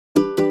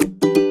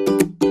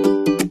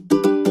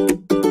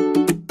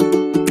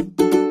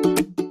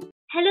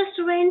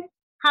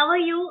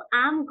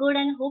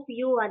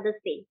you are the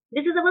same.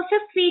 This is our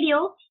fifth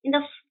video. In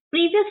the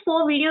previous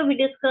four videos, we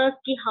discussed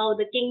how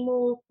the king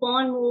move,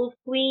 pawn move,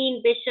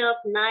 queen, bishop,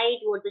 knight,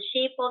 what the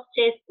shape of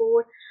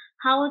chessboard,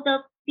 how the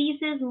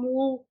pieces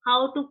move,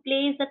 how to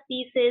place the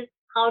pieces,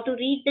 how to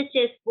read the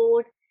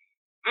chessboard,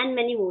 and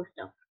many more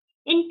stuff.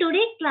 In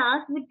today's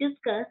class, we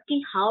discuss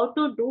how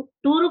to do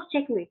Two-Rook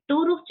Checkmate.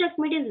 Two-Rook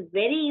Checkmate is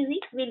very easy.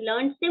 We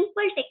learned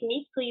simple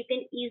techniques so you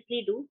can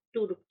easily do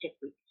Two-Rook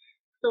Checkmate.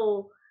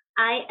 So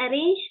I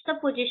arrange the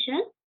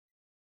position.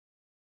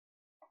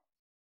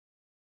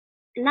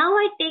 Now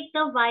I take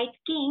the white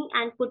king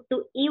and put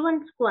to E1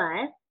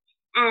 square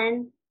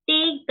and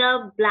take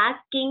the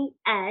black king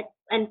at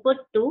and put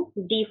to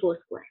D4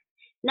 square.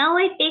 Now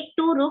I take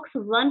two rooks,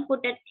 one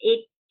put at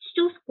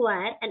H2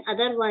 square and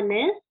other one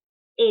is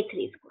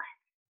A3 square.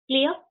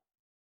 Clear?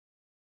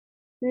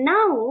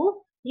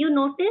 Now you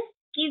notice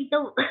keep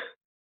the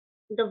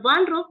the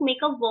one rook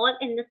make a wall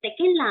in the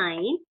second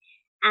line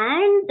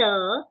and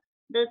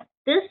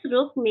this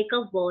rook make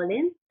a wall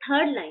in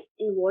third line.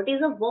 And what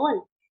is a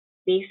wall?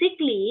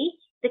 Basically,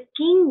 the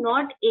king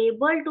not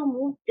able to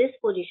move this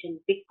position,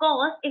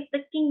 because if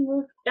the king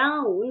moves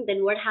down,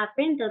 then what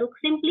happens? The rook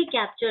simply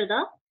capture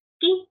the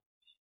king.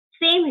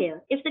 Same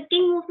here. If the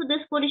king moves to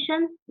this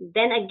position,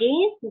 then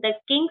again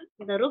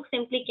the rook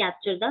simply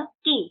capture the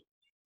king,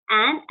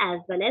 and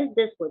as well as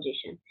this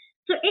position.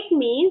 So it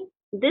means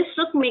this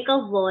rook make a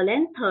wall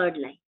in third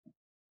line.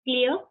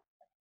 Clear?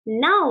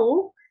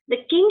 Now the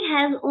king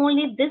has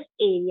only this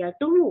area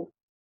to move.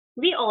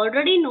 We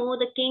already know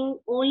the king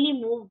only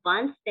move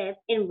one step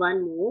in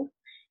one move.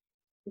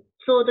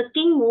 So the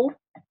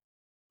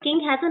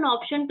king has an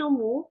option to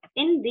move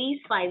in these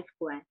five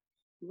squares.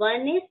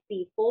 One is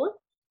C4,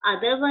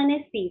 other one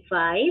is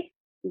C5,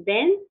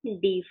 then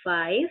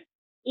D5,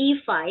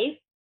 E5,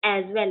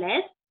 as well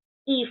as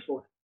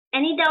E4.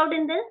 Any doubt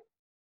in this?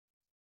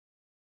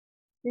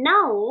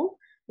 Now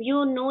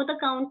you know the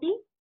counting?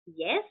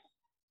 Yes.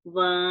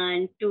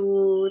 1,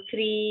 2,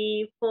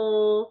 3,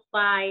 4,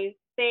 5,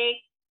 6,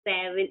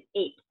 7,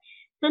 8.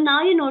 So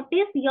now you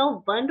notice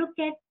your one rook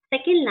at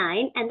second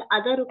line and the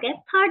other rook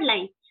at third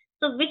line.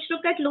 So which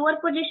rook at lower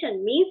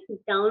position? Means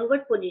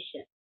downward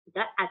position,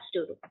 the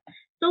H2 rook.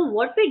 So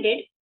what we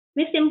did,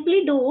 we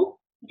simply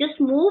just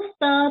move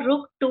the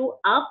rook to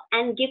up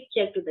and give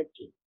check to the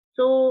king.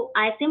 So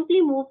I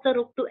simply move the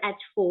rook to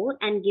H4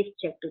 and give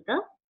check to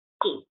the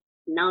king.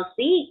 Now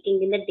see,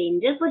 king in the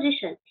danger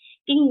position.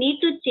 King need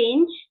to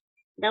change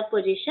the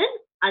position,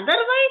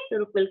 otherwise the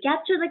rook will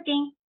capture the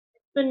king.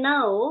 So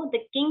now the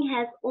king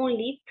has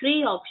only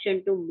three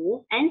options to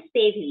move and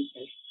save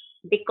himself.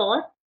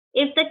 Because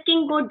if the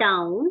king go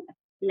down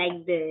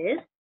like this,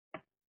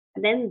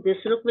 then this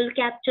rook will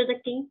capture the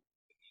king.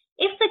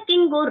 If the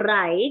king go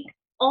right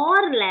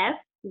or left,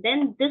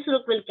 then this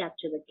rook will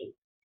capture the king.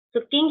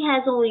 So king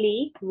has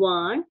only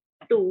 1,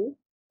 2,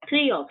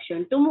 3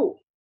 options to move.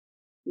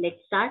 Let's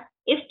start.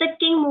 If the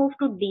king move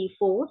to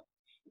D4,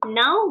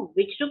 now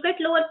which rook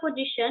at lower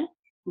position?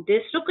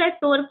 This rook at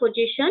lower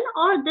position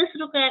or this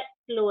rook at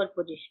lower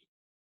position?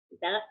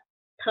 The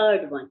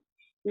third one.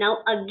 Now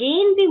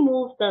again we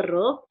move the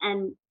rook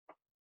and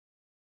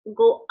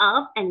go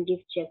up and give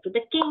check to the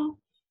king.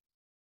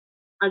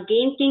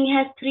 Again king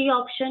has three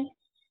options.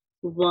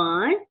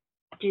 1,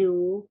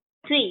 2,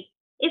 3.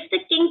 If the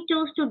king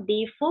choose to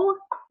D4,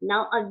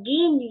 now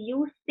again you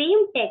use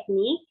same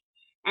technique,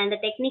 and the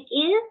technique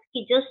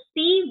is just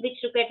see which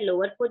rook at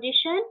lower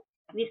position.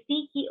 We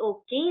see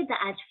okay, the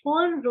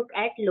H4 rook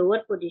at lower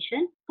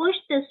position, push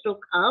this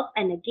rook up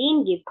and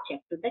again give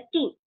check to the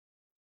king.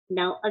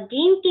 Now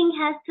again king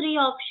has three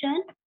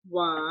options.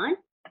 1,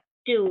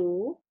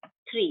 2,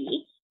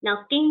 3.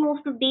 Now king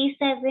moves to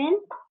D7.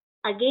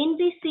 Again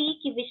we see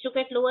which rook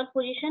at lower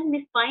position.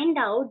 We find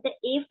out the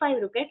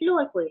A5 rook at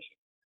lower position.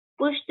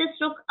 Push this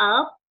rook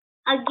up.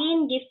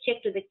 Again give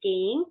check to the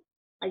king.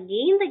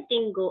 Again the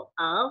king go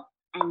up.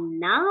 And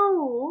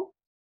now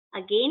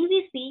again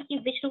we see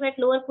which rook at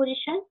lower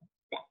position.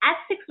 The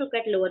H6 rook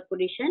at lower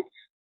position.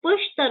 Push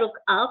the rook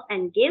up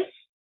and give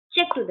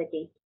check to the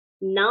king.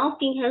 Now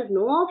king has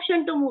no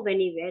option to move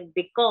anywhere,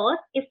 because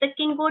if the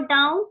king go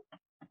down,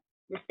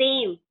 the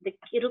same, the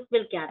rook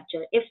will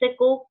capture. If the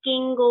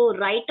king go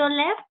right or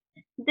left,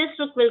 this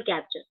rook will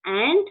capture.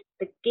 And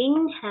the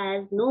king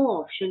has no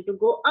option to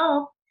go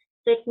up.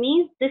 So it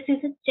means this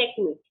is a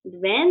checkmate.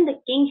 When the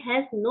king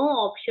has no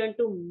option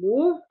to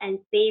move and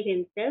save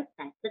himself,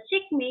 that's a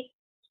checkmate.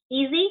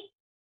 Easy?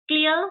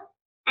 Clear?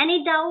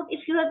 Any doubt?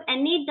 If you have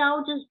any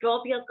doubt, just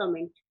drop your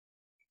comment.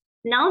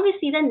 Now we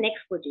see the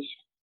next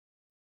position.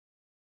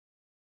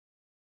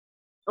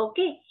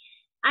 Okay.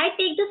 I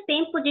take the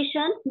same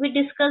position. We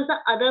discuss the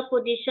other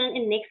position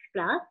in next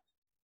class.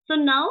 So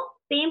now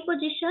same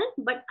position,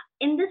 but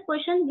in this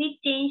position we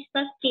change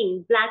the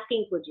king, black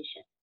king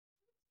position.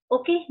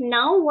 Okay,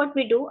 now what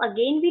we do,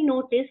 again we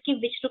notice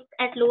which rook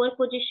at lower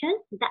position?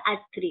 The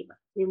H3 one.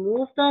 We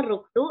move the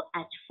rook to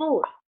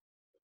H4.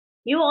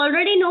 You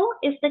already know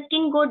if the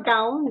king go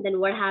down, then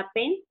what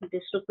happens?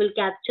 This rook will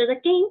capture the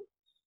king.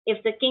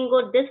 If the king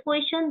go this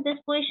position,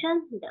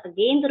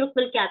 again the rook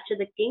will capture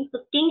the king. So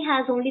king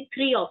has only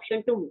three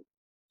options to move.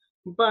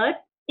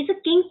 But it's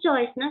a king's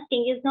choice, na?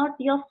 King is not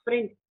your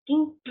friend.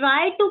 King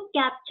try to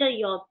capture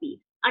your piece,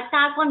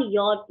 attack on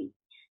your piece.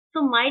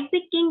 So might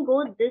be king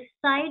go this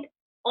side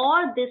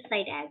or this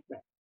side as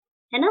well.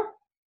 है ना?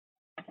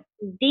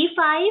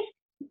 D5,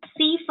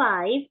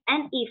 C5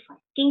 and E5.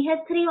 King has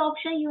three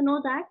options, you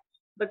know that.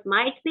 But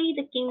might be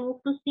the king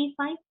move to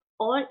C5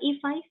 or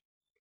E5.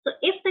 So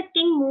if the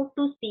king move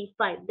to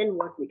C5, then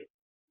what we do?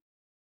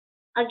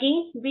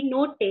 Again, we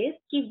notice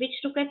ki which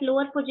rook at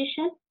lower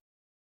position?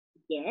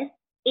 Yes,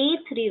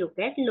 A3 rook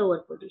at lower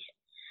position.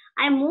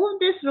 I move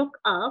this rook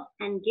up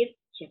and give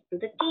check to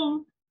the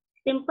king.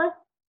 Simple.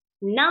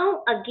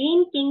 Now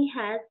again king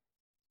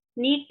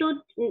need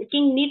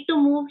to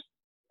move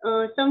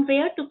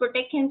somewhere to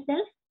protect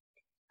himself.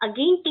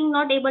 Again, king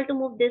not able to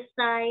move this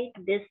side,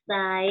 this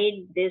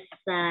side, this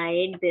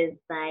side, this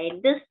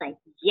side, this side.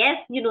 Yes,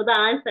 you know the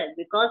answer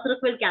because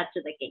rook will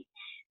capture the king.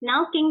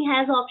 Now king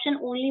has option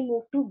only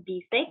move to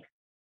B6,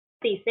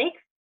 C6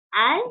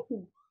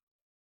 and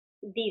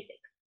D6.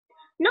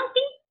 Now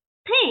king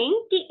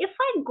think if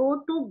I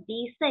go to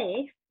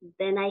B6,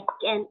 then I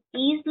can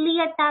easily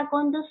attack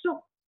on this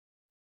rook.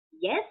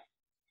 Yes.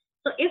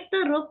 So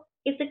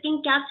if the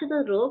king captures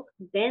the rook,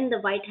 then the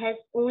white has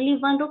only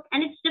one rook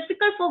and it's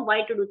difficult for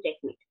white to do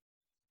checkmate.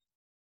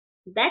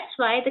 That's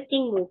why the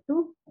king moved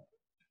to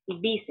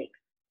B6.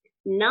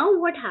 Now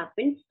what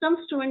happens? Some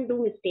students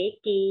do mistake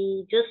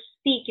just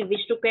see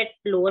which rook at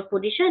lower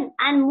position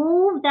and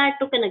move that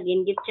rook and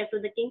again give check to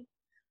the king.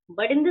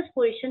 But in this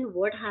position,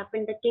 what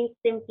happened? The king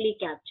simply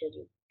captured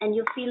you. And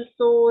you feel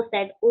so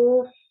sad.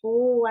 Oh,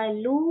 I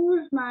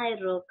lose my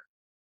rook.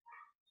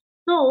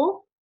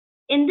 So,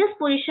 in this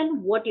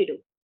position, what you do?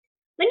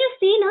 When you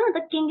see now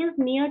the king is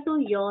near to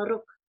your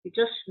rook, you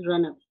just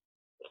run away.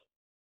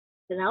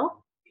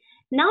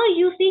 Now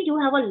you see you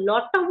have a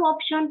lot of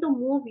option to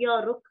move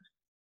your rook.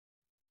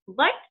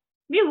 But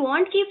we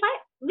want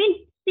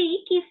we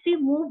see if we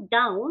move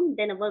down,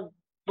 then our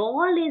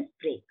ball is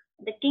break.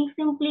 The king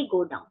simply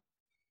go down.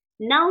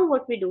 Now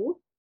what we do?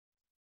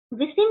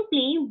 We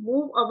simply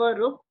move our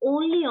rook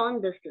only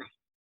on this line.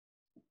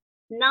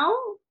 Now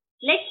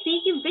let's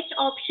see which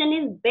option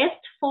is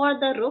best for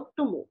the rook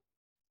to move.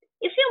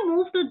 If you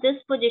move to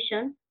this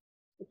position,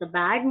 it's a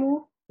bad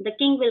move. The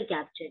king will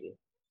capture you.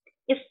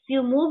 If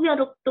you move your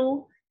rook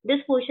to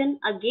this position,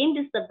 again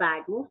this is a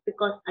bad move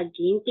because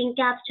again king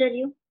capture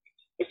you.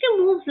 If you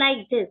move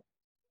like this,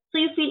 so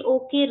you feel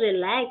okay,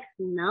 relax.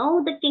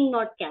 Now the king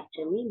not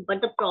capture me.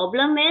 But the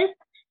problem is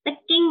the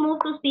king move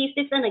to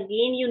C6 and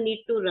again you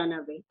need to run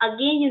away.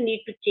 Again you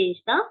need to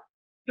change the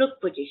rook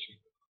position.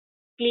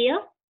 Clear?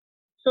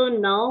 So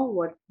now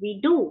what we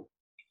do?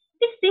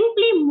 We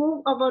simply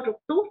move our rook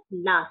to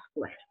last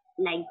square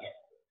like this.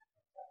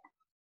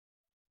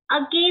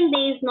 Again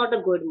there is not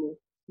a good move.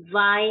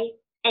 Why?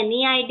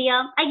 Any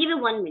idea? I give you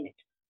 1 minute.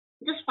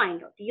 Just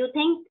find out. You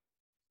think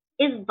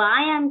is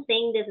why I'm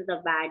saying this is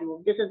a bad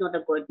move. This is not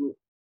a good move.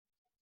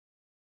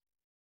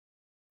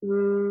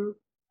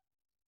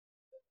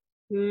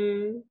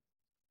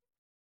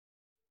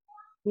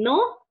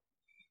 No?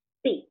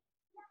 See,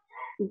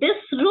 this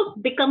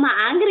rook become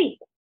angry.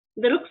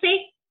 The rook says,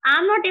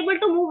 I'm not able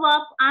to move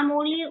up. I'm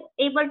only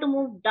able to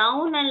move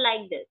down and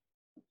like this.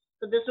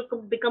 So this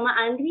rook become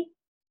angry.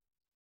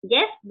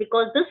 Yes,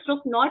 because this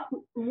rook not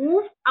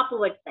move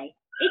upward side.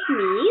 It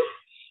means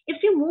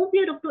if you move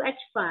your rook to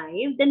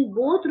h5, then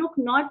both rook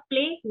not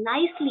play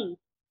nicely.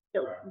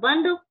 So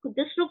one rook,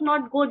 this rook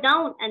not go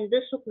down and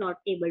this rook not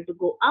able to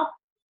go up.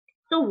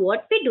 So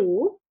what we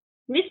do,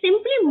 we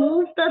simply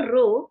move the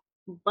rook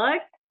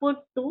but put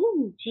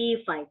to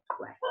g5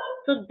 square.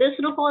 So this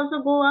rook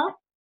also go up,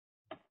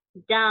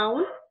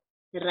 down,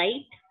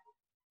 right,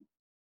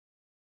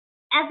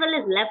 as well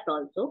as left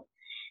also.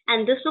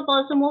 And this rook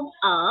also move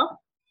up,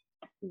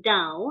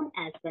 down,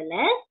 as well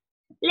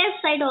as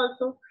left side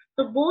also.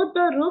 So both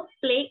the rooks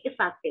play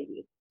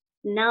effectively.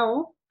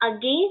 Now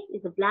again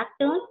is a black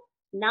turn.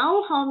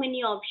 Now how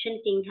many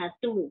options king has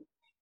to move?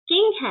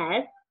 King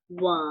has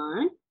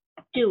 1,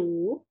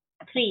 2,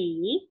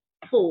 3,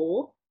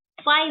 4,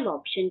 5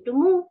 options to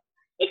move.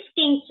 It's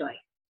king's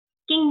choice.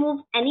 King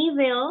moves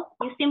anywhere,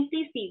 you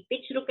simply see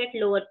which rook at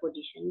lower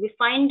position. We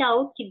find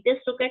out if this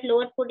rook at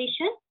lower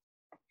position,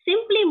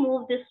 simply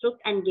move this rook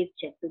and give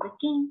check to the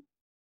king.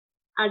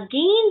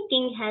 Again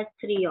king has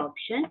 3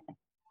 options.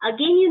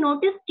 Again you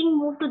notice king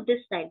move to this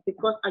side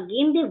because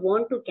again they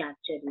want to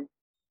capture you.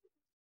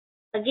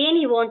 Again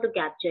he want to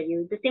capture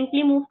you. They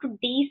simply move to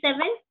d7.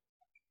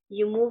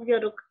 You move your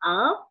rook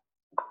up.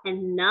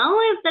 And now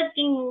if the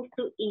king moves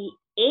to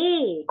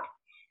e8,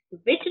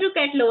 which rook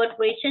at lower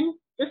position?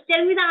 Just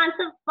tell me the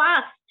answer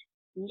fast.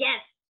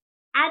 Yes,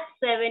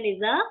 h7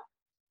 is a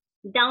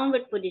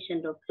downward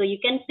position rook. So you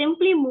can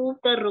simply move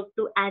the rook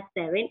to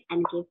h7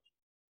 and give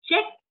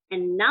check.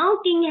 And now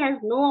king has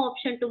no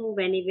option to move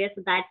anywhere.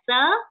 So that's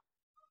a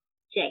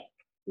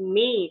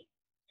checkmate.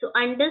 So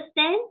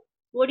understand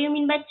what do you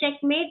mean by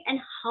checkmate and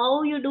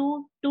how you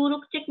do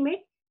two-rook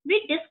checkmate?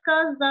 We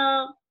discussed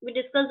the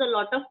discussed a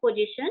lot of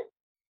position,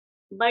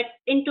 but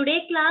in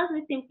today's class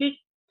we simply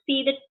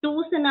see the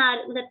two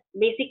scenario, that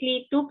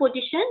basically two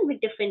position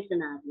with different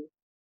scenarios.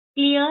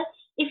 Clear?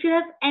 If you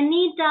have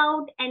any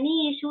doubt,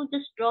 any issue,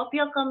 just drop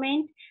your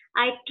comment.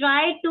 I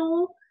try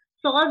to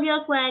solve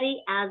your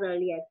query as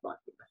early as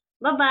possible.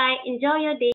 Bye bye. Enjoy your day.